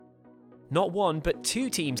Not one, but two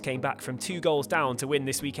teams came back from 2 goals down to win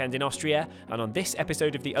this weekend in Austria. And on this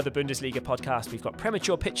episode of the Other Bundesliga podcast, we've got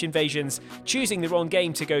premature pitch invasions, choosing the wrong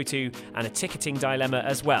game to go to, and a ticketing dilemma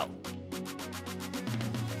as well.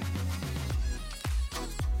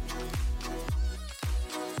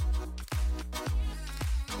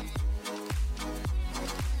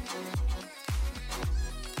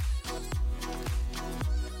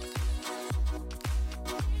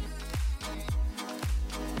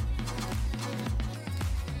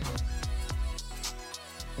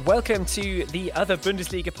 Welcome to the Other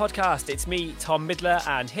Bundesliga podcast. It's me, Tom Midler,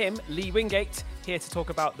 and him, Lee Wingate, here to talk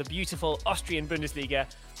about the beautiful Austrian Bundesliga.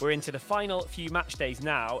 We're into the final few match days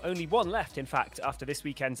now. Only one left, in fact, after this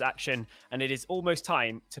weekend's action, and it is almost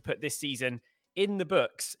time to put this season in the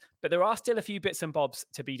books. But there are still a few bits and bobs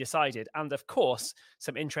to be decided, and of course,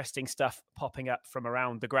 some interesting stuff popping up from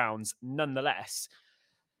around the grounds nonetheless.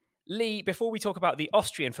 Lee, before we talk about the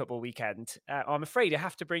Austrian football weekend, I'm afraid I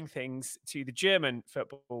have to bring things to the German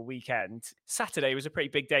football weekend. Saturday was a pretty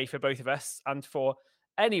big day for both of us and for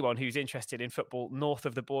anyone who's interested in football north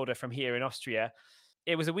of the border from here in Austria.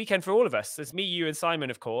 It was a weekend for all of us. There's me, you and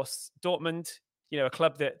Simon, of course. Dortmund, a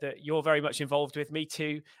club that you're very much involved with. Me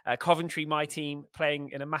too. Coventry, my team,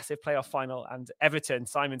 playing in a massive playoff final, and Everton,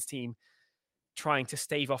 Simon's team, trying to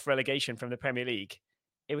stave off relegation from the Premier League.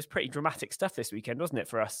 It was pretty dramatic stuff this weekend, wasn't it,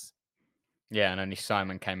 for us? Yeah, and only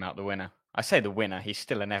Simon came out the winner. I say the winner, he's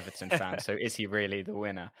still an Everton fan, so is he really the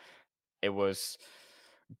winner? It was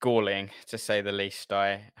galling, to say the least.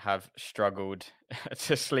 I have struggled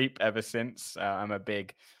to sleep ever since. I'm a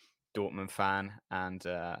big Dortmund fan, and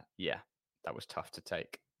that was tough to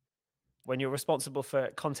take. When you're responsible for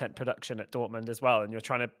content production at Dortmund as well, and you're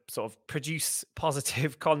trying to sort of produce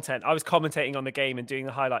positive content. I was commentating on the game and doing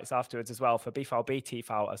the highlights afterwards as well for BVB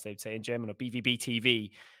TV, as they'd say in German, or BVB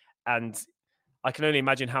TV. And I can only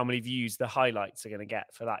imagine how many views the highlights are going to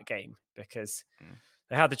get for that game, because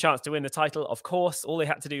they had the chance to win the title. Of course, all they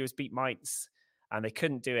had to do was beat Mainz, and they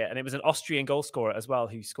couldn't do it. And it was an Austrian goal scorer as well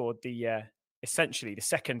who scored the essentially the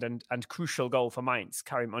second and crucial goal for Mainz.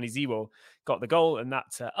 Karim Oniziwo got the goal, and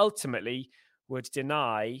that ultimately would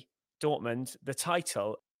deny Dortmund the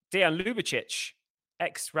title. Dejan Ljubicic,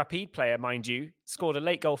 ex-Rapid player, mind you, scored a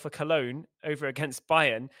late goal for Cologne over against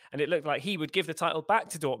Bayern, and it looked like he would give the title back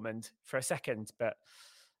to Dortmund for a second, but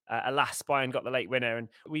alas, Bayern got the late winner. And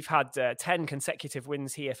we've had 10 consecutive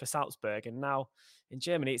wins here for Salzburg, and now in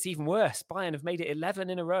Germany it's even worse. Bayern have made it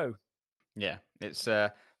 11 in a row. Yeah, it's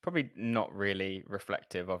probably not really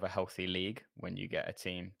reflective of a healthy league when you get a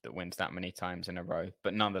team that wins that many times in a row,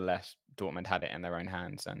 but nonetheless, Dortmund had it in their own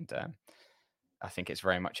hands, and I think it's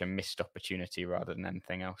very much a missed opportunity rather than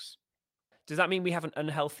anything else. Does that mean we have an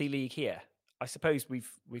unhealthy league here? I suppose we've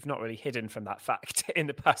not really hidden from that fact in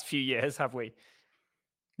the past few years, have we?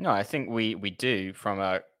 No, I think we do from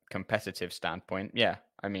a competitive standpoint. Yeah,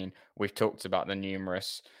 I mean, we've talked about the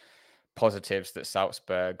numerous positives that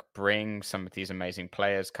Salzburg bring, some of these amazing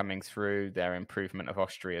players coming through, their improvement of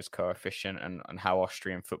Austria's coefficient, and how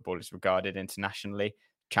Austrian football is regarded internationally,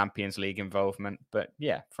 Champions League involvement. But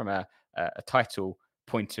yeah, from a title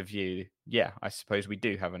point of view, yeah, I suppose we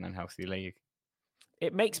do have an unhealthy league.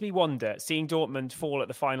 It makes me wonder, seeing Dortmund fall at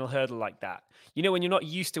the final hurdle like that. When you're not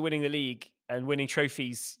used to winning the league and winning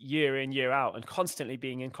trophies year in, year out, and constantly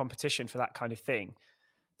being in competition for that kind of thing,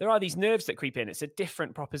 there are these nerves that creep in. It's a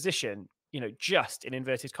different proposition, just in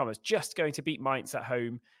inverted commas, just going to beat Mainz at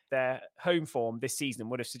home. Their home form this season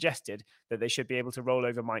would have suggested that they should be able to roll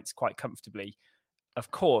over Mainz quite comfortably. Of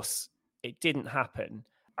course, it didn't happen.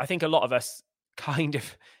 I think a lot of us kind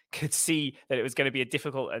of could see that it was going to be a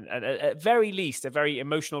difficult and at very least a very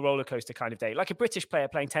emotional roller coaster kind of day, like a British player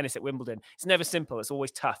playing tennis at Wimbledon. It's never simple. It's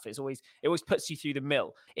always tough. It always puts you through the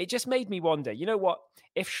mill. It just made me wonder, you know what,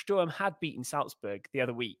 if Sturm had beaten Salzburg the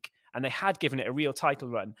other week and they had given it a real title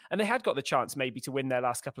run and they had got the chance maybe to win their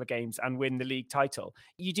last couple of games and win the league title,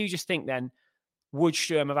 you do just think then, would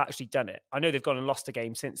Sturm have actually done it? I know they've gone and lost a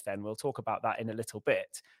game since then. We'll talk about that in a little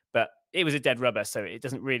bit. But it was a dead rubber, so it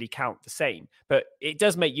doesn't really count the same. But it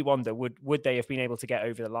does make you wonder, would they have been able to get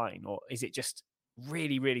over the line? Or is it just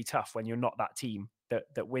really, really tough when you're not that team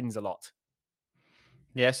that wins a lot?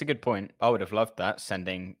 Yeah, it's a good point. I would have loved that,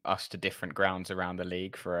 sending us to different grounds around the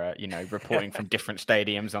league for, reporting from different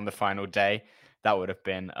stadiums on the final day. That would have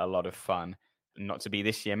been a lot of fun. Not to be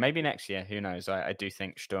this year, maybe next year, who knows? I do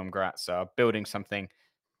think Sturm Graz are building something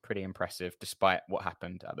pretty impressive despite what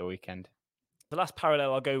happened at the weekend. The last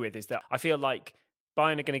parallel I'll go with is that I feel like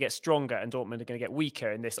Bayern are going to get stronger and Dortmund are going to get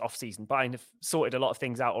weaker in this off-season. Bayern have sorted a lot of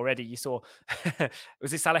things out already. You saw,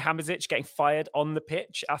 was it Salihamidzic getting fired on the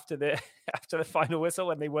pitch after the after the final whistle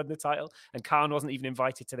when they won the title, and Kahn wasn't even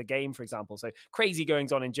invited to the game, for example. So crazy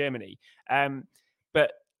goings on in Germany.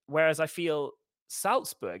 But whereas I feel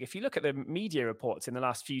Salzburg, if you look at the media reports in the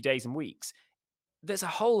last few days and weeks, there's a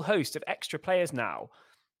whole host of extra players now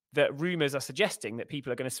that rumors are suggesting that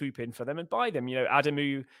people are going to swoop in for them and buy them. You know,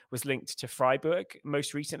 Adamu was linked to Freiburg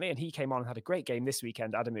most recently, and he came on and had a great game this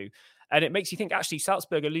weekend, Adamu. And it makes you think actually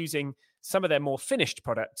Salzburg are losing some of their more finished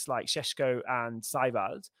products like Šeško and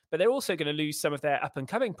Seiwald, but they're also going to lose some of their up and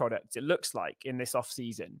coming products, it looks like, in this off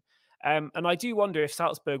season. And I do wonder if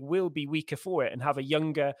Salzburg will be weaker for it and have a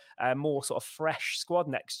younger, more sort of fresh squad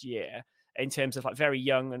next year in terms of like very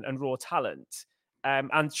young and raw talent.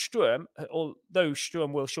 And Sturm, although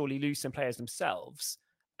Sturm will surely lose some players themselves,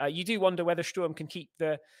 you do wonder whether Sturm can keep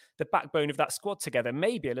the backbone of that squad together,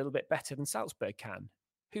 maybe a little bit better than Salzburg can.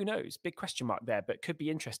 Who knows? Big question mark there, but could be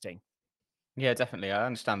interesting. Yeah, definitely. I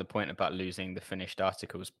understand the point about losing the finished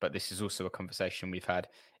articles, but this is also a conversation we've had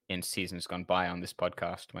in seasons gone by on this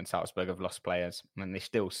podcast when Salzburg have lost players and they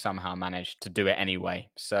still somehow managed to do it anyway.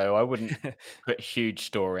 So I wouldn't put huge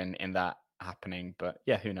store in that happening, but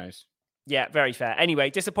yeah, who knows? Yeah, very fair. Anyway,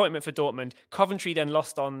 disappointment for Dortmund. Coventry then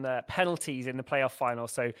lost on penalties in the playoff final.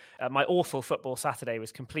 So my awful football Saturday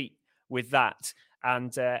was complete with that.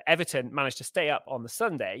 And Everton managed to stay up on the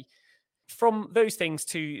Sunday. From those things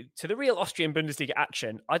to the real Austrian Bundesliga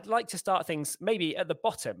action, I'd like to start things maybe at the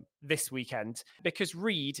bottom this weekend because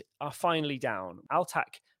Ried are finally down.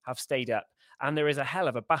 Altac have stayed up, and there is a hell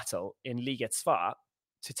of a battle in Liga 2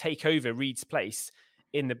 to take over Ried's place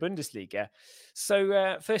in the Bundesliga.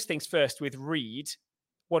 So first things first with Ried,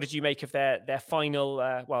 what did you make of their final?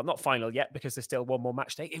 Well, not final yet because there's still one more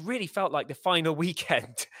match day. It really felt like the final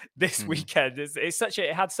weekend this weekend.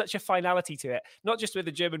 It had such a finality to it. Not just with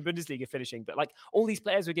the German Bundesliga finishing, but like all these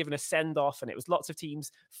players were given a send off, and it was lots of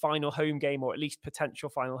teams' final home game or at least potential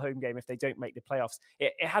final home game if they don't make the playoffs.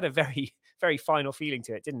 It had a very very final feeling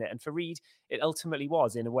to it, didn't it? And for Ried, it ultimately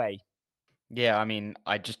was in a way. Yeah, I mean,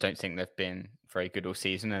 I just don't think they've been very good all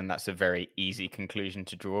season, and that's a very easy conclusion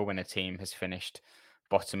to draw when a team has finished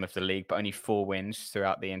bottom of the league, but only 4 wins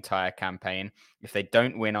throughout the entire campaign. If they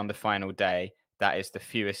don't win on the final day, that is the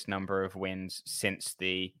fewest number of wins since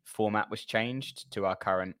the format was changed to our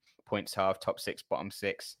current points half, top six, bottom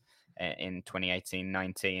six in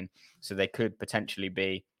 2018-19. So they could potentially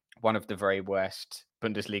be one of the very worst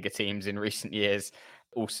Bundesliga teams in recent years.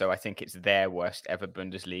 Also, I think it's their worst ever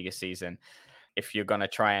Bundesliga season. If you're going to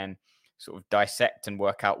try and sort of dissect and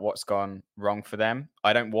work out what's gone wrong for them,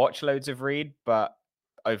 I don't watch loads of Ried, but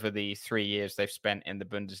over the 3 years they've spent in the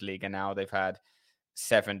Bundesliga now, they've had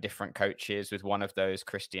 7 different coaches, with one of those,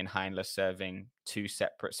 Christian Heinle, serving 2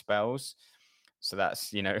 separate spells. So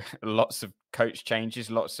that's, lots of coach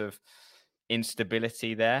changes, lots of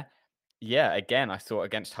instability there. Yeah, again, I thought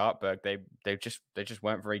against Hartberg, they just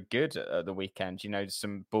weren't very good at the weekend.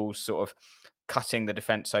 Some balls sort of cutting the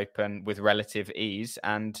defense open with relative ease,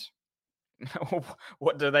 and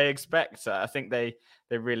what do they expect? I think they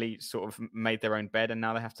really sort of made their own bed, and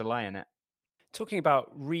now they have to lie in it. Talking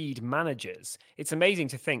about Ried managers, it's amazing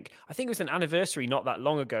to think. I think it was an anniversary not that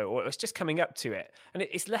long ago, or it was just coming up to it. And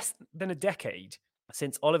it's less than a decade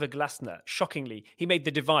since Oliver Glasner, shockingly, he made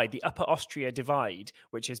the divide, the Upper Austria divide,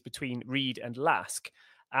 which is between Ried and Lask.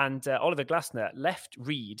 And Oliver Glasner left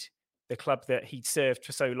Ried, the club that he'd served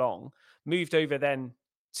for so long, moved over then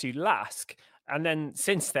to Lask. And then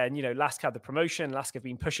since then, Lask had the promotion. Lask have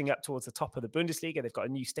been pushing up towards the top of the Bundesliga. They've got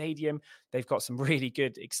a new stadium. They've got some really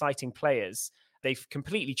good, exciting players. They've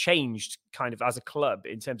completely changed kind of as a club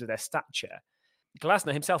in terms of their stature.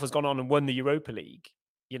 Glasner himself has gone on and won the Europa League.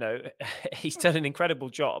 He's done an incredible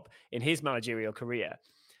job in his managerial career.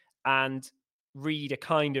 And Ried are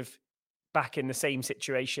kind of back in the same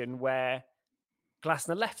situation where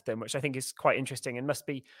Glasner left them, which I think is quite interesting and must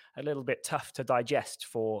be a little bit tough to digest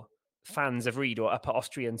for fans of Ried or Upper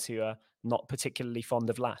Austrians who are not particularly fond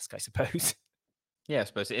of Lask, I suppose. Yeah, I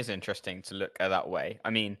suppose it is interesting to look at that way. I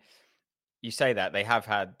mean, you say that they have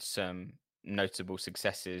had some notable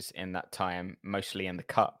successes in that time, mostly in the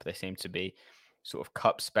cup. They seem to be sort of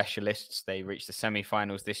cup specialists. They reached the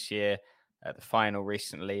semi-finals this year, the final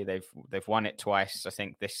recently. They've won it twice, I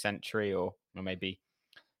think, this century, or maybe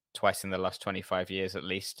twice in the last 25 years at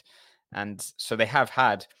least. And so they have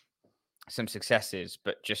had some successes,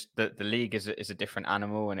 but just the league is a different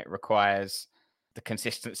animal, and it requires the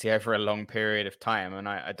consistency over a long period of time. And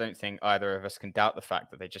I don't think either of us can doubt the fact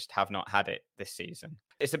that they just have not had it this season.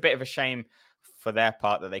 It's a bit of a shame for their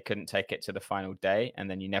part that they couldn't take it to the final day, and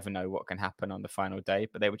then you never know what can happen on the final day.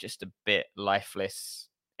 But they were just a bit lifeless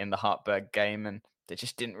in the Hartberg game, and they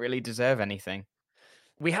just didn't really deserve anything.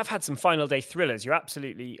 We have had some final day thrillers. You're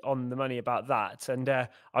absolutely on the money about that. And I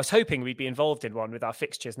was hoping we'd be involved in one with our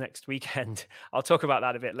fixtures next weekend. I'll talk about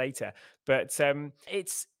that a bit later. But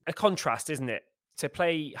it's a contrast, isn't it? To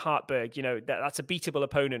play Hartberg, that's a beatable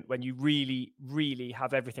opponent when you really, really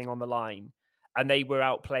have everything on the line. And they were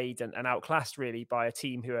outplayed and outclassed really by a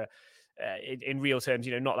team who are, in real terms,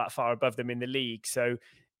 not that far above them in the league. So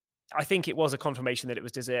I think it was a confirmation that it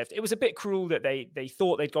was deserved. It was a bit cruel that they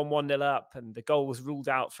thought they'd gone 1-0 up and the goal was ruled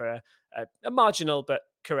out for a marginal but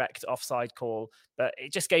correct offside call. But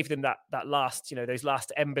it just gave them that last, those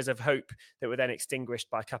last embers of hope that were then extinguished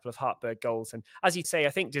by a couple of Hartberg goals. And as you'd say, I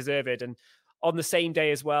think deserved. And on the same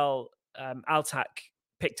day as well, Altac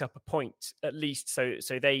picked up a point at least. So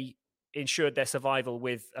they ensured their survival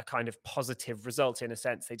with a kind of positive result in a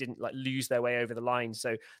sense. They didn't lose their way over the line.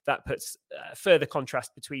 So that puts further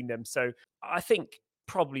contrast between them. So I think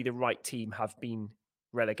probably the right team have been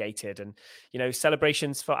relegated, and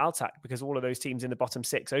celebrations for Altac, because all of those teams in the bottom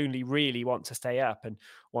six only really want to stay up, and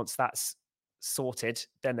once that's sorted,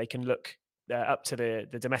 then they can look up to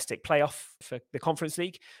the domestic playoff for the Conference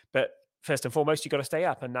League. But first and foremost, you've got to stay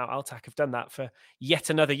up. And now Altac have done that for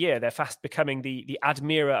yet another year. They're fast becoming the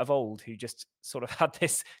Admira of old, who just sort of had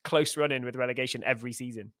this close run in with relegation every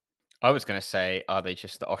season. I was going to say, are they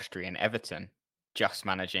just the Austrian Everton, just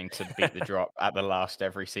managing to beat the drop at the last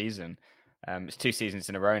every season? It's 2 seasons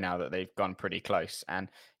in a row now that they've gone pretty close. And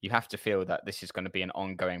you have to feel that this is going to be an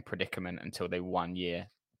ongoing predicament until they 1 year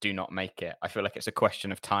do not make it. I feel like it's a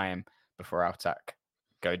question of time before Altac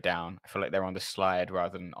go down. I feel like they're on the slide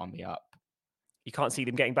rather than on the up. You can't see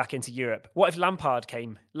them getting back into Europe. What if Lampard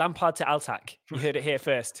came? Lampard to Altac. You heard it here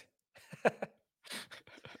first.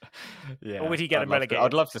 Yeah. Or would he get them relegated?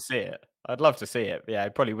 I'd love to see it. I'd love to see it. Yeah, he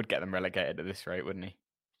probably would get them relegated at this rate, wouldn't he?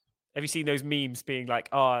 Have you seen those memes being like,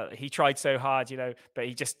 "Oh, he tried so hard, but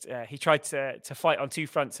he tried to fight on 2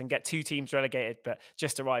 fronts and get 2 teams relegated, but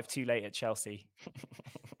just arrived too late at Chelsea."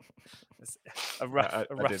 It's a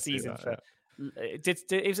rough season for.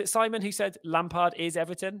 Was it Simon who said Lampard is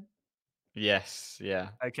Everton? Yes,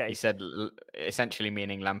 yeah. Okay. He said essentially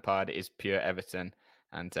meaning Lampard is pure Everton,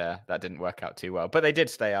 and that didn't work out too well. But they did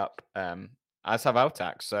stay up, as have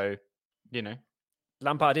Altac. So,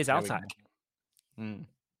 Lampard is Altac. Mm.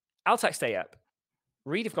 Altac stay up.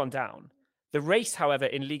 Ried have gone down. The race, however,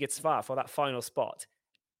 in Liga 2 for that final spot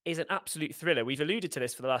is an absolute thriller. We've alluded to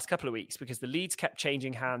this for the last couple of weeks because the leads kept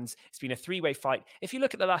changing hands. It's been a 3-way fight. If you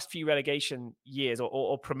look at the last few relegation years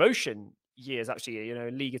or promotion years, actually,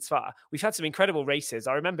 in Liga 2, we've had some incredible races.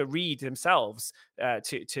 I remember Ried themselves,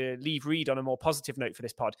 to leave Ried on a more positive note for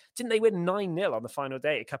this pod. Didn't they win 9-0 on the final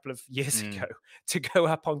day a couple of years ago to go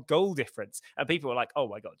up on goal difference? And people were like, "Oh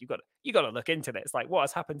my God, you got to look into this. Like, what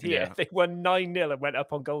has happened here?" Yeah. They won 9-0 and went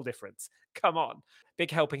up on goal difference. Come on. Big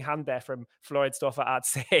helping hand there from Floridsdorfer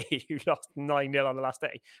Adsay, who lost 9-0 on the last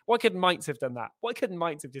day. Why couldn't Mainz have done that? Why couldn't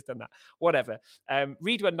Mainz have just done that? Whatever.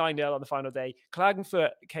 Ried won 9-0 on the final day.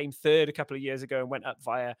 Klagenfurt came third a couple of years ago and went up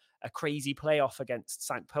via a crazy playoff against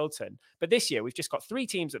St. Pölten. But this year, we've just got 3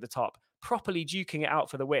 teams at the top properly duking it out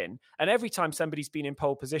for the win. And every time somebody's been in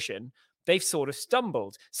pole position, they've sort of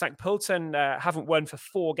stumbled. St. Pölten haven't won for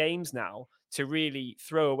 4 games now to really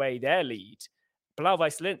throw away their lead.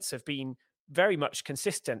 Blau-Weiß Linz have been very much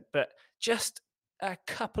consistent, but just a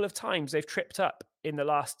couple of times they've tripped up in the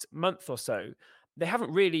last month or so. They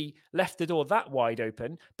haven't really left the door that wide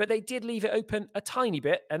open, but they did leave it open a tiny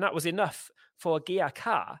bit, and that was enough for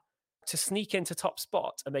GAK to sneak into top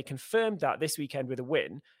spot, and they confirmed that this weekend with a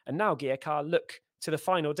win. And now GAK look to the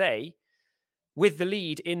final day with the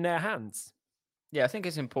lead in their hands. Yeah, I think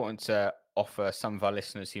it's important to offer some of our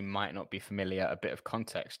listeners who might not be familiar a bit of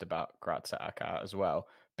context about Grazer AK as well,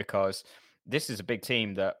 because this is a big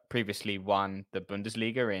team that previously won the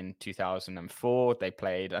Bundesliga in 2004. They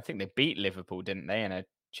played, I think they beat Liverpool, didn't they, in a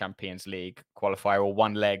Champions League qualifier, or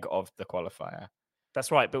one leg of the qualifier. That's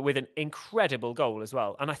right, but with an incredible goal as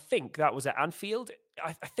well. And I think that was at Anfield.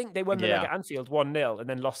 I think they won the leg at Anfield 1-0 and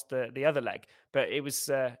then lost the other leg. But it was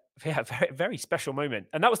a very, very special moment.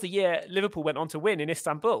 And that was the year Liverpool went on to win in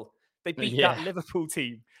Istanbul. They beat that Liverpool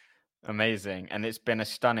team. Amazing. And it's been a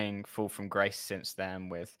stunning fall from grace since then,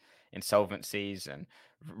 with insolvencies and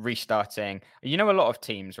restarting. A lot of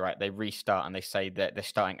teams, right? They restart and they say that they're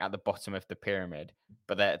starting at the bottom of the pyramid,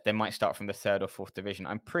 but they might start from the 3rd or 4th division.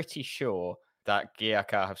 I'm pretty sure that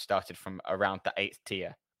GAK have started from around the 8th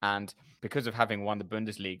tier. And because of having won the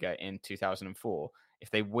Bundesliga in 2004,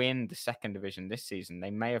 if they win the 2nd division this season,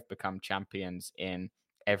 they may have become champions in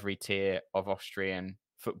every tier of Austrian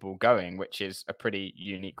football going, which is a pretty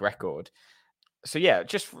unique record. So yeah,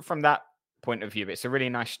 just from that point of view, it's a really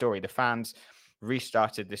nice story. The fans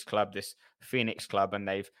restarted this club, this Phoenix club, and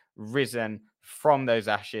they've risen from those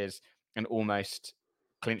ashes and almost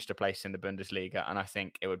clinched a place in the Bundesliga. And I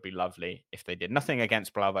think it would be lovely if they did. Nothing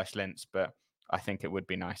against Blau-Weiß Linz, but I think it would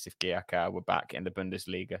be nice if GAK were back in the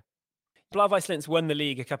Bundesliga. Blau-Weiß Linz won the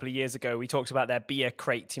league a couple of years ago. We talked about their beer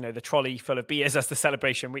crate, the trolley full of beers as the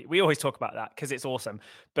celebration. We always talk about that because it's awesome.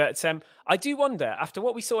 But I do wonder, after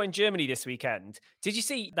what we saw in Germany this weekend, did you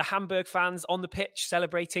see the Hamburg fans on the pitch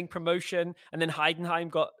celebrating promotion? And then Heidenheim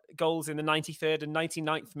got goals in the 93rd and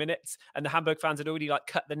 99th minutes. And the Hamburg fans had already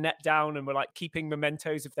cut the net down and were keeping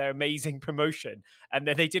mementos of their amazing promotion. And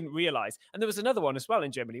then they didn't realize. And there was another one as well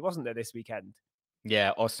in Germany, wasn't there, this weekend?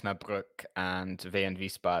 Yeah, Osnabrück and VN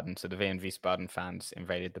Wiesbaden. So the VN Wiesbaden fans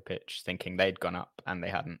invaded the pitch thinking they'd gone up and they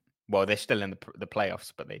hadn't. Well, they're still in the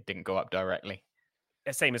playoffs, but they didn't go up directly.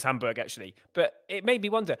 Same as Hamburg, actually. But it made me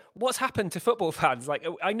wonder what's happened to football fans.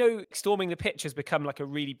 I know storming the pitch has become a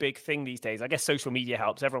really big thing these days. I guess social media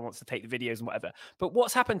helps. Everyone wants to take the videos and whatever. But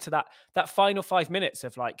what's happened to that final 5 minutes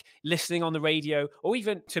of listening on the radio, or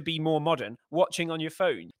even to be more modern, watching on your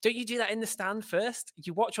phone? Don't you do that in the stand first?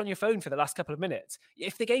 You watch on your phone for the last couple of minutes.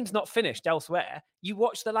 If the game's not finished elsewhere, you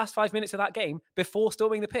watch the last 5 minutes of that game before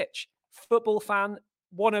storming the pitch. Football fan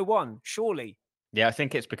 101, surely. Yeah, I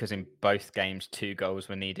think it's because in both games 2 goals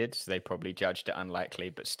were needed, so they probably judged it unlikely.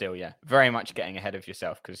 But still, yeah, very much getting ahead of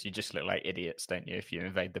yourself because you just look like idiots, don't you, if you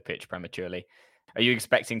invade the pitch prematurely. Are you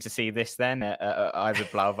expecting to see this then at either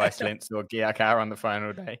Blau-Weiß Linz or GAK on the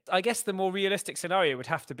final day? I guess the more realistic scenario would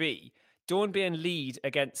have to be Dornbirn lead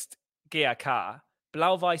against GAK,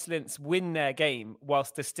 Blau-Weiß Linz win their game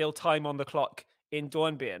whilst there's still time on the clock in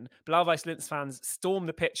Dornbirn. Blau-Weiß Linz fans storm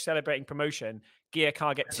the pitch celebrating promotion.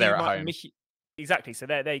 GAK get 'Cause two. they're at home. Exactly. So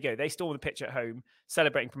there you go. They storm the pitch at home,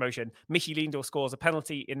 celebrating promotion. Michi Lindor scores a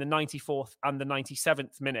penalty in the 94th and the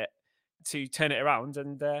 97th minute to turn it around,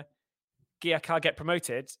 and GAK get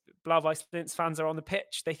promoted. Blau-Weiß Linz fans are on the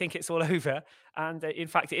pitch. They think it's all over, and in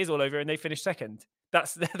fact, it is all over, and they finish second.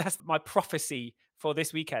 That's my prophecy for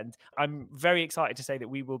this weekend. I'm very excited to say that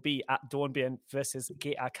we will be at Dornbirn versus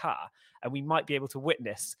GAK, and we might be able to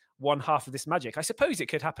witness one half of this magic. I suppose it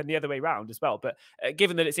could happen the other way around as well, but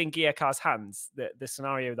given that it's in GAK's hands, the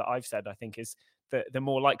scenario that I've said, I think, is the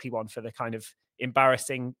more likely one for the kind of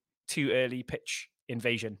embarrassing too early pitch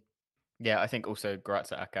invasion. Yeah, I think also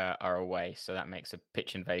Graz Aka are away, so that makes a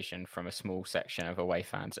pitch invasion from a small section of away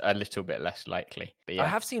fans a little bit less likely. But I yeah,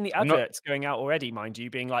 have seen the I'm not. adverts going out already, mind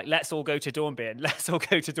you, being like, "Let's all go to Dornbirn. Let's all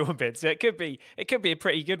go to Dornbirn." So it could be a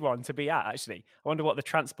pretty good one to be at. Actually, I wonder what the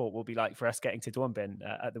transport will be like for us getting to Dornbirn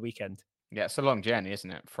at the weekend. Yeah, it's a long journey,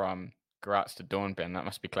 isn't it? From Graz to Dornbirn, that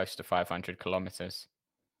must be close to 500 kilometers.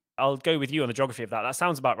 I'll go with you on the geography of that. That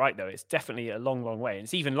sounds about right, though. It's definitely a long, long way. And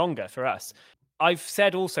it's even longer for us. I've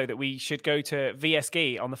said also that we should go to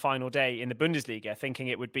VSG on the final day in the Bundesliga, thinking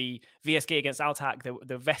it would be VSG against Altach,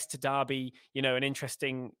 the Vest derby, an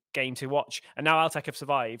interesting game to watch. And now Altach have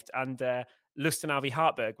survived, and Lustenau v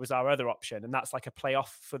Hartberg was our other option. And that's like a playoff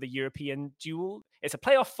for the European duel. It's a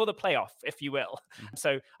playoff for the playoff, if you will. Mhm.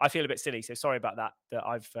 So I feel a bit silly. So sorry about that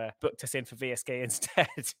I've booked us in for VSG instead.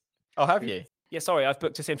 Oh, have you? Yeah, sorry, I've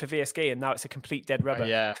booked us in for VSG and now it's a complete dead Oh, rubber.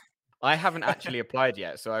 yeah. I haven't actually applied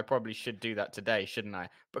yet, so I probably should do that today, shouldn't I?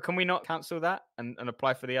 But can we not cancel that and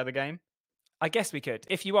apply for the other game? I guess we could.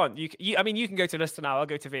 If you want, I mean, you can go to Leicester now. I'll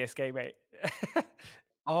go to VSK, mate.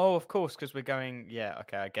 Oh, of course, because we're going. Yeah,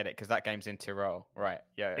 okay, I get it. Because that game's in Tyrol, right?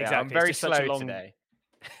 Yeah, yeah. I'm Exactly. It's very just such a slow long. today.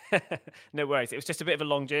 No worries. It was just a bit of a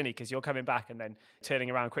long journey because you're coming back and then turning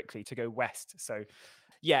around quickly to go west. So,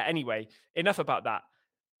 yeah. Anyway, enough about that.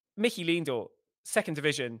 Mickey Lindor, second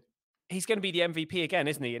division. He's going to be the MVP again,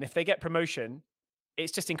 isn't he? And if they get promotion,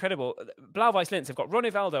 it's just incredible. Blau-Weiß Linz have got Ron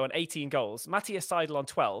Ivaldo on 18 goals, Matthias Seidel on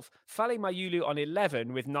 12, Fale Mayulu on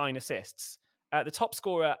 11 with 9 assists. The top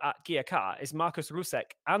scorer at GAK is Markus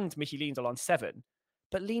Rusek and Michi Lindor on 7.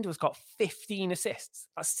 But Lindor's got 15 assists.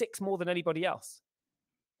 That's 6 more than anybody else.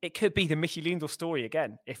 It could be the Michi Lindor story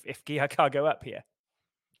again if GAK go up here.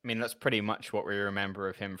 I mean, that's pretty much what we remember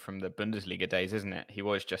of him from the Bundesliga days, isn't it? He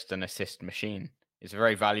was just an assist machine. He's a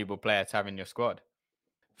very valuable player to have in your squad.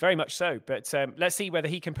 Very much so. But let's see whether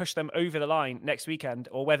he can push them over the line next weekend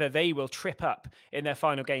or whether they will trip up in their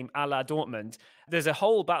final game a la Dortmund. There's a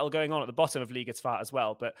whole battle going on at the bottom of Liga 2 as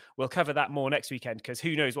well, but we'll cover that more next weekend because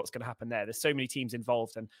who knows what's going to happen there. There's so many teams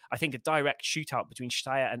involved, and I think a direct shootout between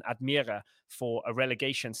Steyr and Admira for a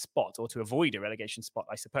relegation spot, or to avoid a relegation spot,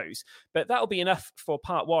 I suppose. But that'll be enough for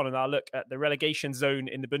part one, and I'll look at the relegation zone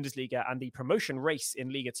in the Bundesliga and the promotion race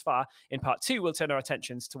in Liga 2. In part two, we'll turn our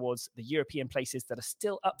attentions towards the European places that are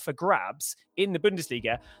still up for grabs in the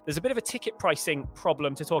Bundesliga. There's a bit of a ticket pricing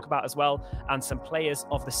problem to talk about as well, and some players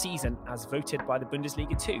of the season as voted by the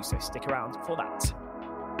Bundesliga too, so stick around for that.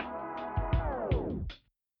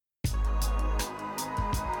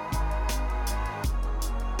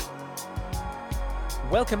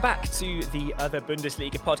 Welcome back to the Other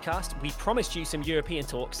Bundesliga podcast. We promised you some European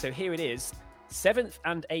talk, so here it is. 7th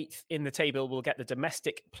and 8th in the table will get the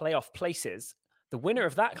domestic playoff places. The winner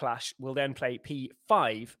of that clash will then play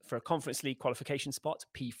P5 for a Conference League qualification spot.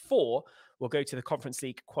 P4 will go to the Conference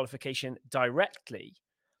League qualification directly.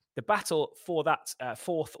 The battle for that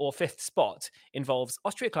 4th or 5th spot involves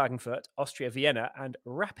Austria Klagenfurt, Austria Vienna, and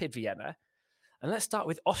Rapid Vienna. And let's start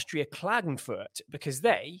with Austria Klagenfurt because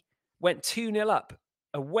they went 2-0 up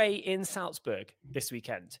away in Salzburg this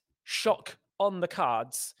weekend. Shock on the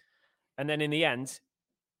cards. And then in the end,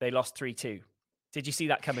 they lost 3-2. Did you see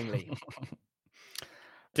that coming, Lee?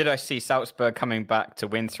 Did I see Salzburg coming back to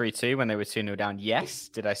win 3-2 when they were 2-0 down? Yes.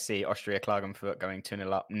 Did I see Austria Klagenfurt going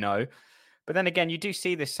 2-0 up? No. But then again, you do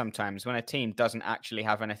see this sometimes when a team doesn't actually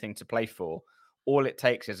have anything to play for. All it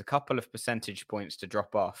takes is a couple of percentage points to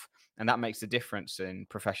drop off, and that makes a difference in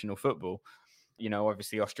professional football. You know,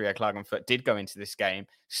 obviously Austria Klagenfurt did go into this game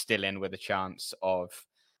still in with a chance of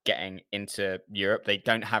getting into Europe. They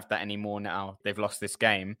don't have that anymore now. They've lost this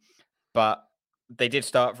game, but they did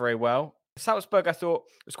start very well. Salzburg, I thought,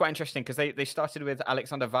 was quite interesting because they started with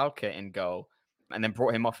Alexander Walke in goal and then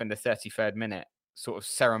brought him off in the 33rd minute, sort of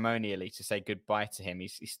ceremonially to say goodbye to him.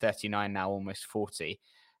 He's 39 now, almost 40.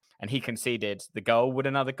 And he conceded the goal. Would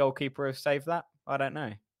another goalkeeper have saved that? I don't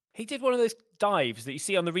know. He did one of those dives that you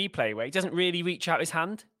see on the replay where he doesn't really reach out his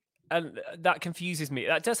hand. And that confuses me.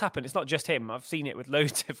 That does happen. It's not just him. I've seen it with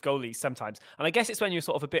loads of goalies sometimes. And I guess it's when you're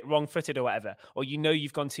sort of a bit wrong-footed or whatever, or you know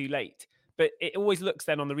you've gone too late. But it always looks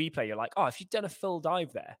then on the replay, you're like, oh, if you'd done a full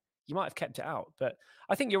dive there, you might have kept it out. But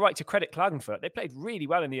I think you're right to credit Klagenfurt. They played really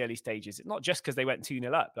well in the early stages. It's not just because they went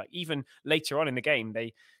 2-0 up. Like even later on in the game,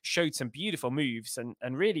 they showed some beautiful moves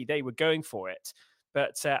and really they were going for it.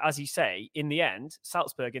 But as you say, in the end,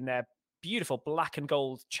 Salzburg in their beautiful black and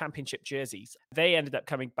gold championship jerseys, they ended up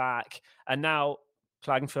coming back. And now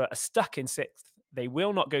Klagenfurt are stuck in 6th. They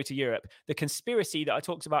will not go to Europe. The conspiracy that I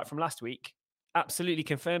talked about from last week, absolutely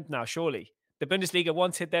confirmed now, surely. The Bundesliga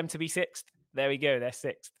wanted them to be 6th. There we go, they're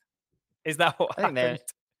 6th. Is that what happened?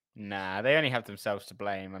 Nah, they only have themselves to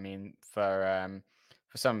blame. I mean, for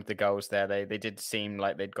some of the goals there, they did seem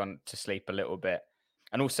like they'd gone to sleep a little bit.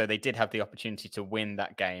 And also, they did have the opportunity to win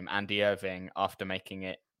that game. Andy Irving, after making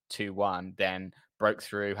it 2-1, then broke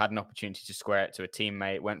through, had an opportunity to square it to a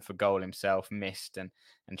teammate, went for goal himself, missed, and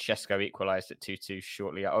Shesko equalised at 2-2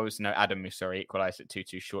 shortly. Adamu, equalised at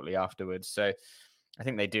 2-2 shortly afterwards. So I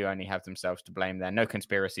think they do only have themselves to blame there. No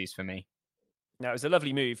conspiracies for me. No, it was a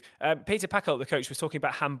lovely move. Peter Packel, the coach, was talking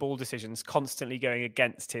about handball decisions constantly going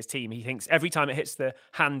against his team. He thinks every time it hits the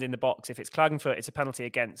hand in the box, if it's Klagenfurt, it's a penalty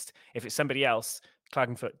against. If it's somebody else,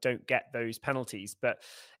 Klagenfurt don't get those penalties. But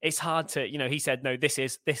it's hard to, he said, no, this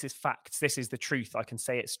is facts. This is the truth. I can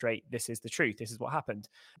say it straight. This is the truth. This is what happened.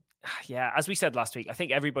 Yeah, as we said last week, I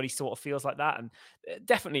think everybody sort of feels like that. And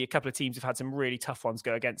definitely a couple of teams have had some really tough ones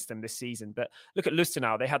go against them this season. But look at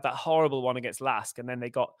Lustenau. They had that horrible one against Lask, and then they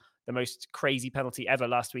got the most crazy penalty ever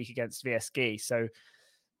last week against VSG. So,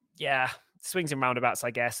 yeah, swings and roundabouts,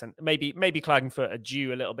 I guess. And maybe Klagenfurt are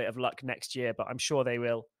due a little bit of luck next year, but I'm sure they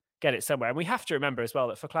will get it somewhere. And we have to remember as well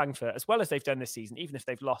that for Klagenfurt, as well as they've done this season, even if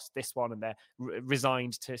they've lost this one and they're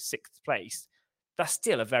resigned to 6th place, that's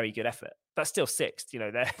still a very good effort. That's still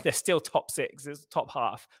 6th. They're still top 6, it's top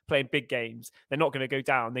half, playing big games. They're not going to go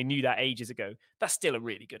down. They knew that ages ago. That's still a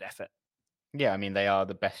really good effort. Yeah, I mean, they are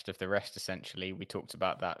the best of the rest, essentially. We talked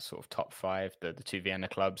about that sort of top 5, the 2 Vienna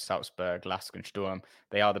clubs, Salzburg, Lask and Sturm.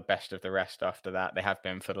 They are the best of the rest after that. They have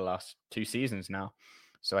been for the last 2 seasons now.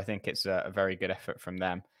 So I think it's a very good effort from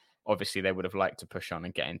them. Obviously, they would have liked to push on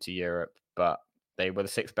and get into Europe, but they were the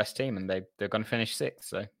 6th best team and they're going to finish 6th.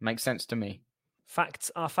 So it makes sense to me.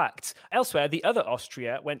 Facts are facts. Elsewhere, the other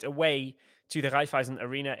Austria went away to the Raiffeisen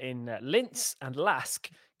Arena in Linz, and Lask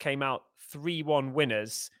came out 3-1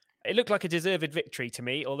 winners. It looked like a deserved victory to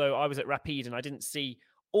me, although I was at Rapid and I didn't see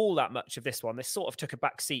all that much of this one. This sort of took a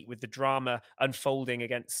back seat with the drama unfolding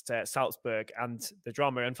against Salzburg and the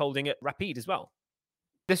drama unfolding at Rapid as well.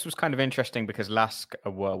 This was kind of interesting because Lask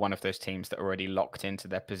were one of those teams that already locked into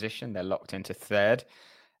their position. They're locked into third.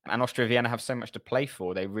 And Austria Vienna have so much to play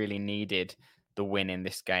for. They really needed the win in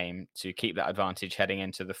this game to keep that advantage heading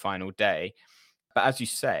into the final day. But as you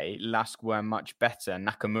say, Lask were much better.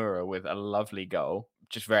 Nakamura with a lovely goal.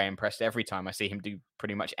 Just very impressed every time I see him do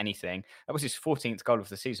pretty much anything. That was his 14th goal of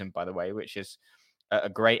the season, by the way, which is a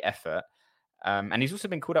great effort. And he's also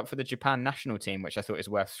been called up for the Japan national team, which I thought is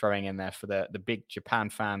worth throwing in there for the big Japan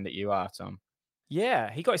fan that you are, Tom.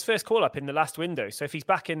 Yeah, he got his first call up in the last window. So if he's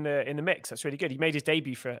back in the mix, that's really good. He made his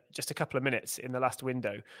debut for just a couple of minutes in the last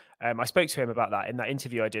window. I spoke to him about that in that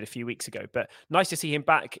interview I did a few weeks ago. But nice to see him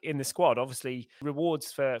back in the squad. Obviously,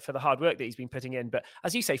 rewards for the hard work that he's been putting in. But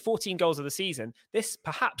as you say, 14 goals of the season. This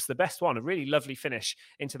perhaps the best one. A really lovely finish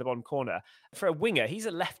into the bottom corner for a winger. He's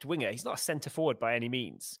a left winger. He's not a centre forward by any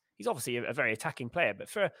means. He's obviously a very attacking player, but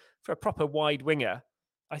for a proper wide winger,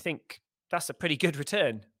 I think that's a pretty good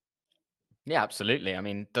return. Yeah, absolutely. I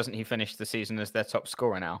mean, doesn't he finish the season as their top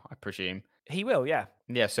scorer now, I presume? He will, yeah.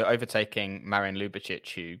 Yeah, so overtaking Marin Lubicic,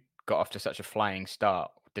 who got off to such a flying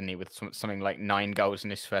start, didn't he, with something like 9 goals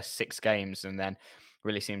in his first 6 games, and then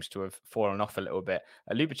really seems to have fallen off a little bit.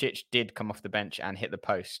 Lubicic did come off the bench and hit the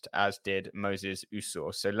post, as did Moses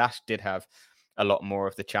Usor. So Lask did have a lot more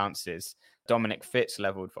of the chances. Dominic Fitz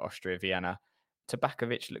levelled for Austria Vienna.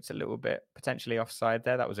 Tabakovic looked a little bit potentially offside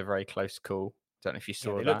there. That was a very close call. Don't know if you Yeah,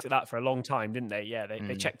 saw they that. looked at that for a long time, didn't they? Yeah,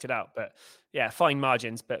 they checked it out. But yeah, fine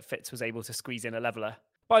margins, but Fitz was able to squeeze in a leveler.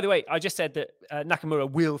 By the way, I just said that Nakamura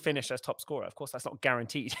will finish as top scorer. Of course, that's not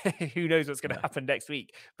guaranteed. Who knows what's going to happen next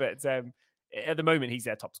week? But at the moment, he's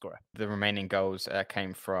their top scorer. The remaining goals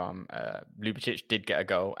came from Lubicic did get a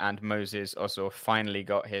goal, and Moses also finally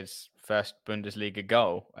got his first Bundesliga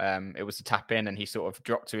goal. It was a tap in, and he sort of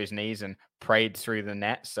dropped to his knees and prayed through the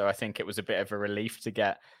net. So I think it was a bit of a relief to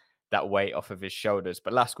get that weight off of his shoulders.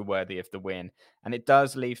 But Lask were worthy of the win, and it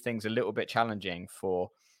does leave things a little bit challenging for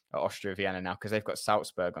Austria Vienna now because they've got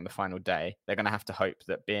Salzburg on the final day. They're going to have to hope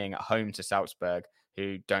that being at home to Salzburg,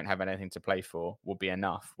 who don't have anything to play for, will be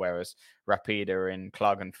enough. Whereas Rapid are in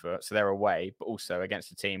Klagenfurt, so they're away, but also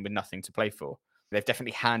against a team with nothing to play for. They've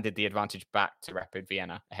definitely handed the advantage back to Rapid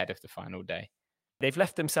Vienna ahead of the final day. They've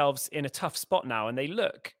left themselves in a tough spot now, and they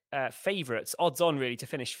look favourites, odds on really, to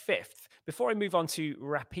finish fifth. Before I move on to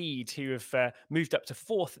Rapid, who have moved up to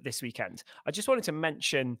fourth this weekend, I just wanted to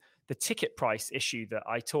mention the ticket price issue that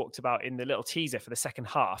I talked about in the little teaser for the second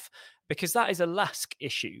half, because that is a Lask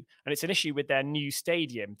issue, and it's an issue with their new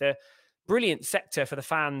stadium. The brilliant sector for the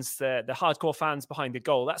fans, the hardcore fans behind the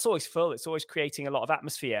goal. That's always full. It's always creating a lot of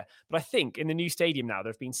atmosphere. But I think in the new stadium now,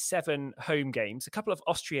 there have been 7 home games, a couple of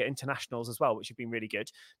Austria internationals as well, which have been really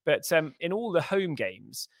good. But in all the home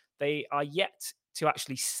games, they are yet to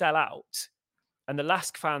actually sell out. And the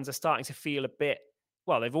Lask fans are starting to feel a bit,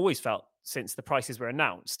 well, they've always felt since the prices were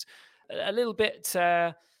announced, a little bit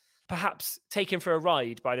perhaps taken for a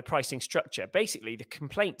ride by the pricing structure. Basically, the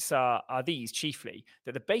complaints are these chiefly,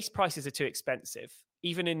 that the base prices are too expensive,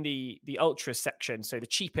 even in the ultras section. So the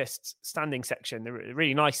cheapest standing section, the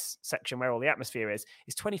really nice section where all the atmosphere is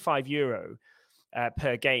 €25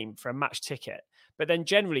 per game for a match ticket. But then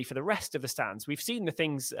generally for the rest of the stands, we've seen the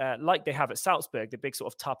things like they have at Salzburg, the big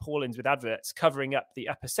sort of tarpaulins with adverts covering up the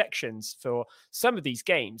upper sections for some of these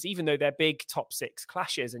games, even though they're big top 6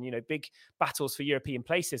 clashes and, big battles for European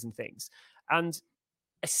places and things. And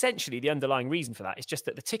essentially the underlying reason for that is just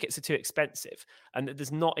that the tickets are too expensive and that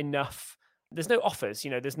there's not enough. There's no offers,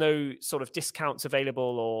 there's no sort of discounts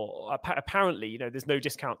available, or apparently, there's no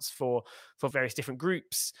discounts for various different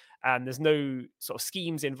groups, and there's no sort of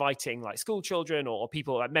schemes inviting like school children or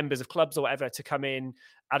people like members of clubs or whatever to come in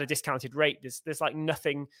at a discounted rate. There's like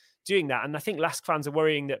nothing doing that. And I think Lask fans are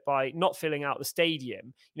worrying that by not filling out the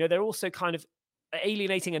stadium, they're also kind of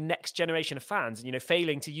alienating a next generation of fans and,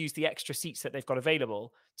 failing to use the extra seats that they've got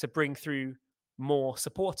available to bring through more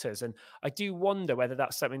supporters. And I do wonder whether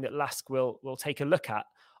that's something that Lask will take a look at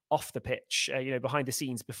off the pitch, behind the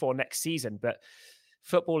scenes before next season. But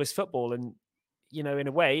football is football. And, in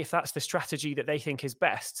a way, if that's the strategy that they think is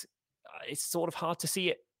best, it's sort of hard to see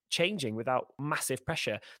it changing without massive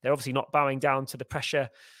pressure. They're obviously not bowing down to the pressure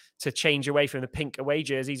to change away from the pink away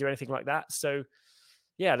jerseys or anything like that. So,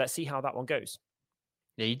 yeah, let's see how that one goes.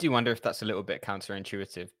 Yeah, you do wonder if that's a little bit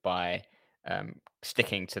counterintuitive by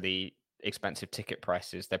sticking to the expensive ticket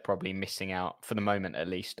prices. They're probably missing out, for the moment at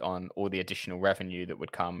least, on all the additional revenue that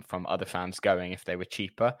would come from other fans going if they were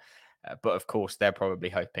cheaper. But of course, they're probably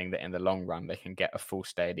hoping that in the long run they can get a full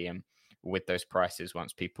stadium with those prices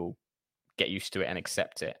once people get used to it and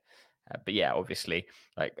accept it. But yeah, obviously,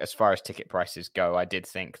 like as far as ticket prices go, I did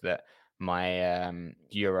think that my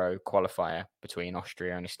Euro qualifier between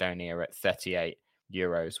Austria and Estonia at 38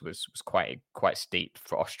 euros was quite steep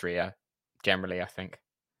for Austria generally, I think.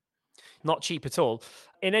 Not cheap at all.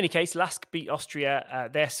 In any case, Lask beat Austria.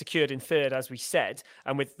 They're secured in third, as we said.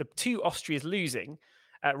 And with the two Austrias losing,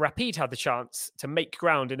 Rapid had the chance to make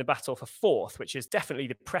ground in a battle for fourth, which is definitely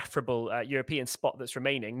the preferable European spot that's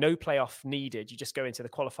remaining. No playoff needed. You just go into the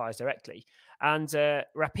qualifiers directly. And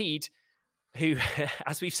Rapid, who,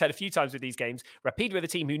 as we've said a few times with these games, Rapid were the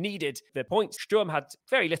team who needed the points. Sturm had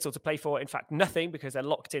very little to play for. In fact, nothing, because they're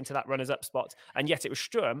locked into that runners-up spot. And yet it was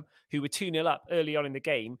Sturm who were 2-0 up early on in the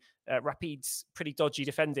game. Rapid's pretty dodgy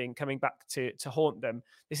defending coming back to haunt them.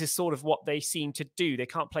 This is sort of what they seem to do. They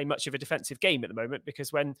can't play much of a defensive game at the moment,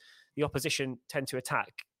 because when the opposition tend to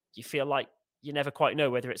attack, you feel like you never quite know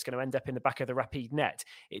whether it's going to end up in the back of the Rapid net.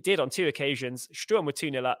 It did on two occasions. Sturm were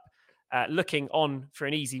 2-0 up, looking on for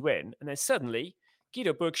an easy win. And then suddenly,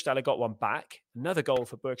 Guido Burgstaller got one back, another goal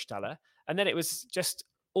for Burgstaller. And then it was just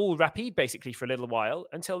all Rapid basically for a little while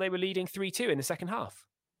until they were leading 3-2 in the second half.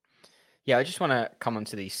 Yeah, I just want to come on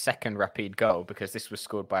to the second Rapid goal, because this was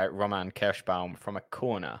scored by Roman Kirschbaum from a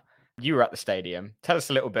corner. You were at the stadium. Tell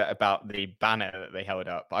us a little bit about the banner that they held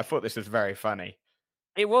up. I thought this was very funny.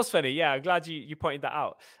 It was funny. Yeah, I'm glad you pointed that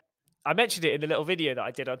out. I mentioned it in the little video that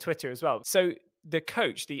I did on Twitter as well. So the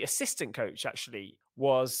coach, the assistant coach actually,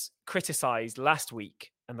 was criticized last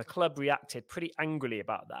week, and the club reacted pretty angrily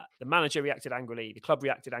about that. The manager reacted angrily. The club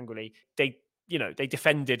reacted angrily. They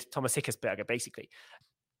defended Thomas Hickersberger basically.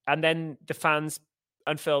 And then the fans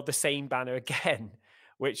unfurled the same banner again,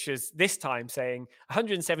 which is this time saying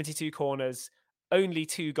 172 corners, only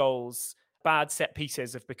 2 goals, bad set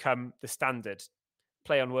pieces have become the standard.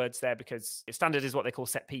 Play on words there, because standard is what they call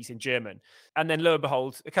set piece in German. And then lo and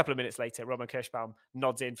behold, a couple of minutes later, Roman Kirschbaum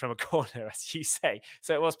nods in from a corner, as you say.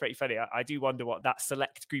 So it was pretty funny. I do wonder what that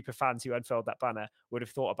select group of fans who unfurled that banner would have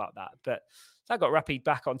thought about that. But that got Rapid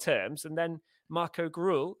back on terms. And then Marco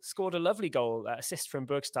Gruhl scored a lovely goal, assist from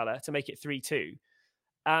Burgstaller, to make it 3-2.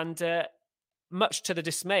 And much to the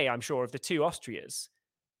dismay, I'm sure, of the two Austrias,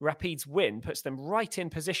 Rapid's win puts them right in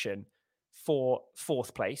position for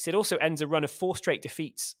fourth place. It also ends a run of 4 straight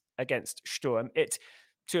defeats against Sturm. It,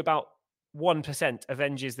 to about 1%,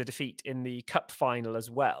 avenges the defeat in the cup final as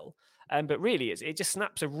well. But really, it just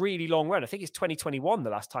snaps a really long run. I think it's 2021 the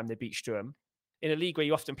last time they beat Sturm, in a league where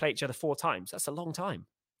you often play each other 4 times. That's a long time.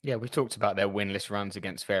 Yeah, we talked about their winless runs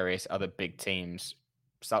against various other big teams.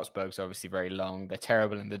 Salzburg's obviously very long. They're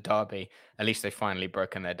terrible in the derby. At least they've finally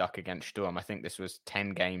broken their duck against Sturm. I think this was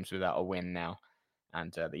 10 games without a win now.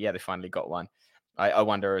 And yeah, they finally got one. I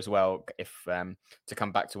wonder as well if, to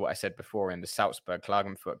come back to what I said before in the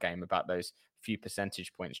Salzburg-Klagenfurt game about those few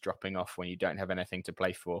percentage points dropping off when you don't have anything to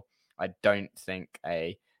play for, I don't think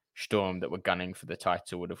a Sturm that were gunning for the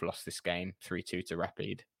title would have lost this game 3-2 to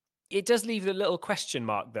Rapid. It does leave a little question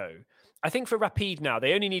mark, though. I think for Rapid now,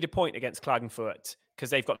 they only need a point against Klagenfurt because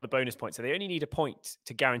they've got the bonus points. So they only need a point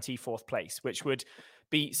to guarantee fourth place, which would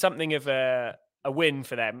be something of a win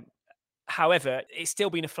for them. However, it's still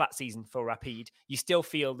been a flat season for Rapid. You still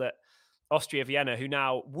feel that Austria Vienna, who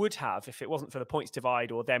now would have, if it wasn't for the points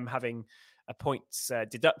divide or them having a points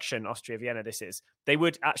deduction, Austria Vienna this is, they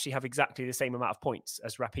would actually have exactly the same amount of points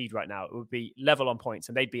as Rapid right now. It would be level on points,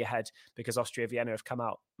 and they'd be ahead because Austria Vienna have come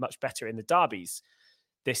out much better in the derbies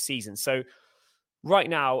this season. So right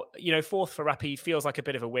now, fourth for Rapid feels like a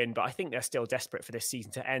bit of a win, but I think they're still desperate for this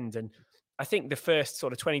season to end. And I think the first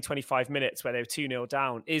sort of 20, 25 minutes where they were 2-0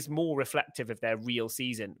 down is more reflective of their real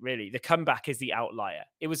season, really. The comeback is the outlier.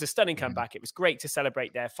 It was a stunning comeback. It was great to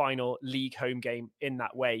celebrate their final league home game in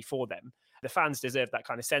that way for them. The fans deserve that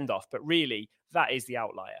kind of send-off, but really, that is the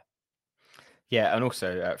outlier. Yeah, and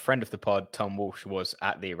also a friend of the pod, Tom Walsh, was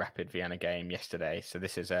at the Rapid Vienna game yesterday. So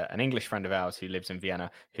this is an English friend of ours who lives in Vienna,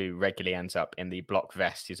 who regularly ends up in the Block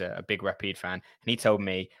Vest. He's a big Rapid fan. And he told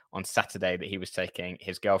me on Saturday that he was taking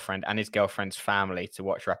his girlfriend and his girlfriend's family to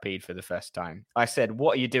watch Rapid for the first time. I said,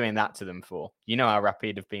 what are you doing that to them for? You know how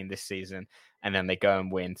Rapid have been this season. And then they go and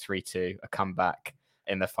win 3-2, a comeback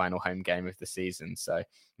in the final home game of the season. So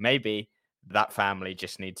maybe that family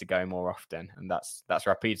just need to go more often. And that's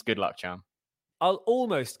Rapid's good luck charm. I'll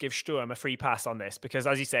almost give Sturm a free pass on this because,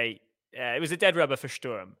 as you say, it was a dead rubber for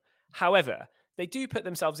Sturm. However, they do put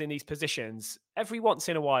themselves in these positions every once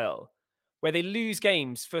in a while where they lose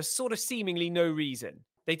games for sort of seemingly no reason.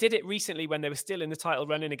 They did it recently when they were still in the title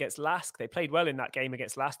run-in against Lask. They played well in that game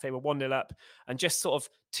against Lask. They were 1-0 up, and just sort of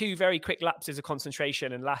 2 very quick lapses of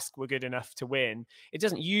concentration, and Lask were good enough to win. It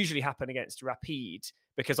doesn't usually happen against Rapid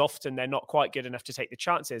because often they're not quite good enough to take the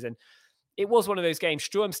chances. And it was one of those games.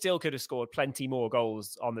 Sturm still could have scored plenty more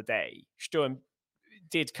goals on the day. Sturm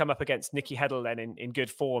did come up against Nicky Heddle then in good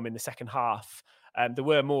form in the second half. There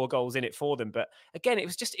were more goals in it for them. But again, it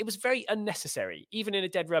was very unnecessary. Even in a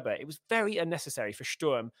dead rubber, it was very unnecessary for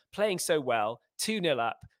Sturm playing so well, 2-0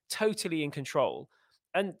 up, totally in control.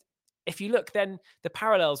 And if you look, then the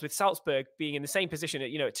parallels with Salzburg being in the same position at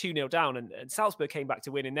 2-0 down, and Salzburg came back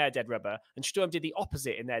to win in their dead rubber, and Sturm did the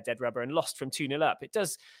opposite in their dead rubber and lost from 2-0 up. It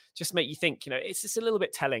does just make you think, it's just a little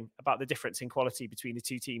bit telling about the difference in quality between the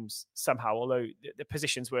two teams somehow, although the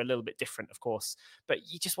positions were a little bit different, of course. But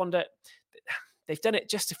you just wonder, they've done it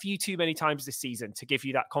just a few too many times this season to give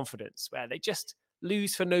you that confidence, where they just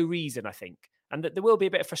lose for no reason, I think. And that there will be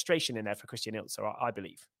a bit of frustration in there for Christian Ilzer, I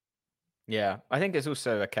believe. Yeah, I think it's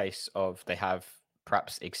also a case of they have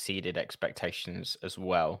perhaps exceeded expectations as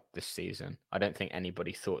well this season. I don't think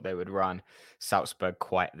anybody thought they would run Salzburg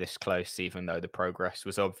quite this close, even though the progress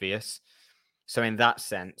was obvious. So, in that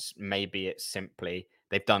sense, maybe it's simply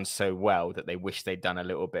they've done so well that they wish they'd done a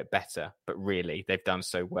little bit better. But really, they've done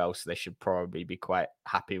so well, so they should probably be quite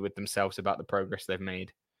happy with themselves about the progress they've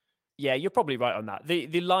made. Yeah, you're probably right on that.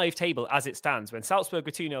 The live table as it stands, when Salzburg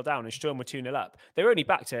were 2-0 down and Sturm were 2-0 up, they were only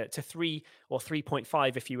back to 3 or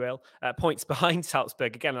 3.5, if you will, points behind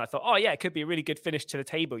Salzburg again. And I thought, oh, yeah, it could be a really good finish to the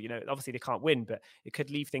table. Obviously they can't win, but it could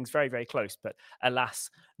leave things very, very close. But alas,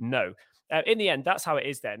 no. In the end, that's how it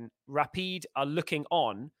is then. Rapid are looking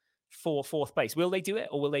on for fourth place. Will they do it,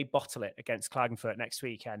 or will they bottle it against Klagenfurt next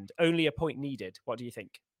weekend? Only a point needed. What do you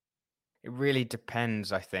think? It really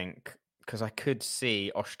depends, I think, because I could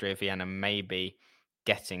see Austria Vienna maybe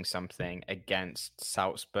getting something against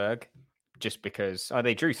Salzburg just because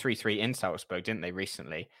they drew 3-3 in Salzburg, didn't they,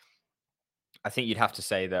 recently? I think you'd have to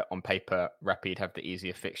say that on paper, Rapid have the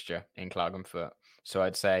easier fixture in Klagenfurt. So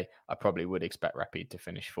I'd say I probably would expect Rapid to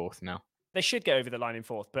finish fourth now. They should go over the line in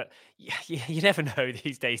fourth, but you never know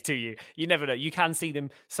these days, do you? You never know. You can see them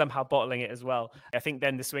somehow bottling it as well. I think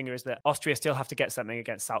then the swinger is that Austria still have to get something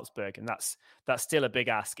against Salzburg, and that's still a big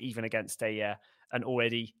ask, even against an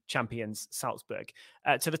already champions Salzburg.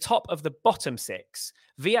 To the top of the bottom six,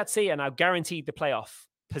 VAC are now guaranteed the playoff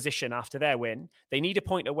position after their win. They need a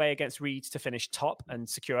point away against Ried to finish top and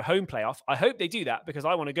secure a home playoff. I hope they do that because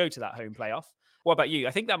I want to go to that home playoff. What about you?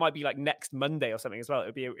 I think that might be like next Monday or something as well.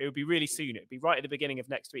 It would be really soon. It would be right at the beginning of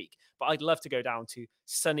next week. But I'd love to go down to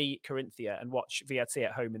sunny Carinthia and watch VAC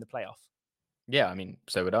at home in the playoff. Yeah, I mean,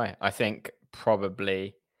 so would I. I think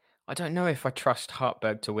probably, I don't know if I trust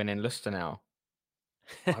Hartberg to win in Lustenau.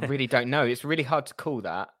 I really don't know. It's really hard to call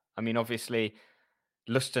that. I mean, obviously,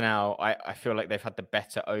 Lustenau, I feel like they've had the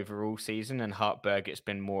better overall season, and Hartberg, it's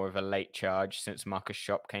been more of a late charge since Marcus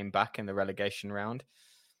Schopp came back in the relegation round.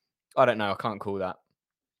 I don't know. I can't call that.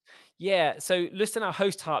 Yeah, so Lustenau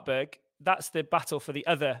host Hartberg. That's the battle for the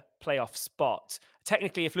other playoff spot.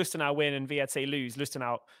 Technically, if Lustenau win and VAC lose,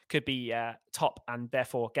 Lustenau could be top and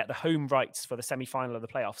therefore get the home rights for the semi-final of the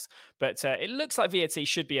playoffs. But it looks like VAC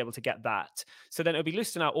should be able to get that. So then it would be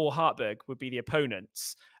Lustenau or Hartberg would be the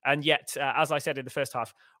opponents. And yet, as I said in the first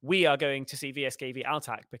half, we are going to see VSKV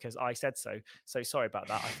Altac because I said so. So sorry about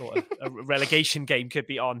that. I thought a relegation game could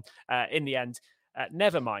be on in the end.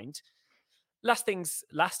 Never mind. Last things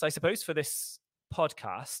last, I suppose, for this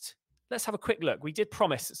podcast, let's have a quick look. We did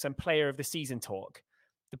promise some player of the season talk.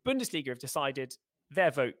 The Bundesliga have decided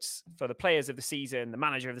their votes for the players of the season, the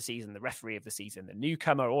manager of the season, the referee of the season, the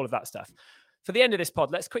newcomer, all of that stuff. For the end of this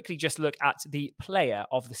pod, let's quickly just look at the player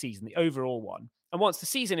of the season, the overall one. And once the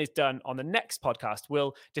season is done, on the next podcast,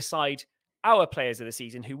 we'll decide our players of the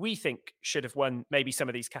season who we think should have won maybe some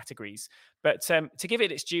of these categories. But to give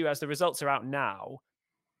it its due, as the results are out now,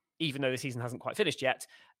 even though the season hasn't quite finished yet,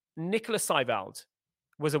 Nicholas Seiwald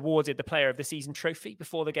was awarded the Player of the Season trophy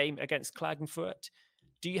before the game against Klagenfurt.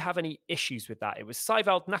 Do you have any issues with that? It was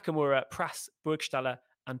Seiwald, Nakamura, Prass, Burgstaller,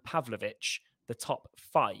 and Pavlovic, the top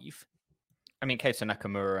five. I mean, Keita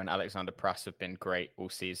Nakamura and Alexander Prass have been great all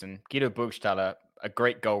season. Guido Burgstaller, a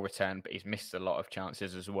great goal return, but he's missed a lot of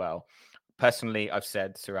chances as well. Personally, I've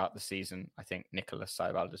said throughout the season, I think Nicholas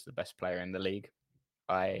Seiwald is the best player in the league.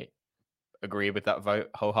 I agree with that vote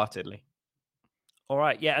wholeheartedly. All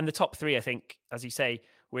right. Yeah. And the top three, I think, as you say,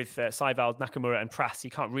 with Seiwald, Nakamura, and Prass, you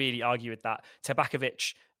can't really argue with that.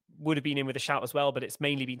 Tabakovic would have been in with a shout as well, but it's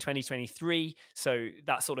mainly been 2023. So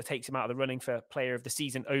that sort of takes him out of the running for player of the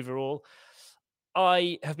season overall.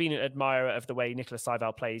 I have been an admirer of the way Nicholas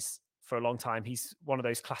Seiwald plays for a long time. He's one of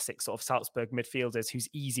those classic sort of Salzburg midfielders who's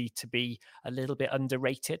easy to be a little bit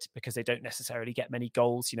underrated because they don't necessarily get many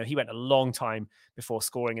goals. You know, he went a long time before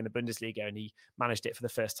scoring in the Bundesliga and he managed it for the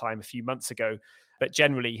first time a few months ago. But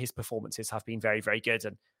generally, his performances have been very, very good.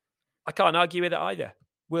 And I can't argue with it either.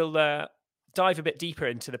 We'll dive a bit deeper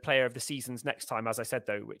into the player of the seasons next time, as I said,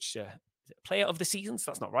 though, which player of the seasons?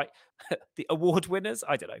 That's not right. The award winners?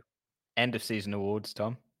 I don't know. End of season awards,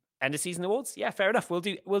 Tom. End of season awards? Yeah, fair enough. We'll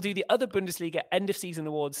do the other Bundesliga end of season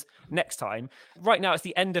awards next time. Right now, it's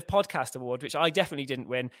the end of podcast award, which I definitely didn't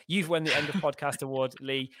win. You've won the end of podcast award,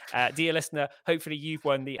 Lee. Dear listener, hopefully you've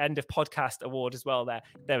won the end of podcast award as well.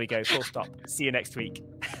 There we go. Full stop. See you next week.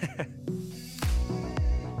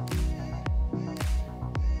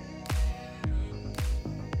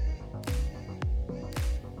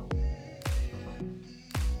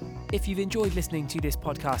 If you've enjoyed listening to this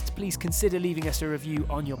podcast, please consider leaving us a review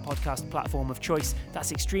on your podcast platform of choice.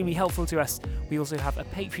 That's extremely helpful to us. We also have a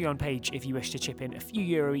Patreon page if you wish to chip in a few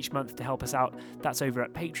euro each month to help us out. That's over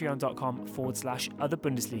at patreon.com/Other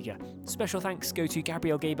Bundesliga. Special thanks go to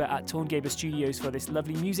Gabriel Gaber at Torngaber Studios for this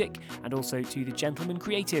lovely music, and also to the Gentlemen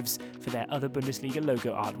Creatives for their Other Bundesliga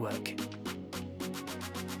logo artwork.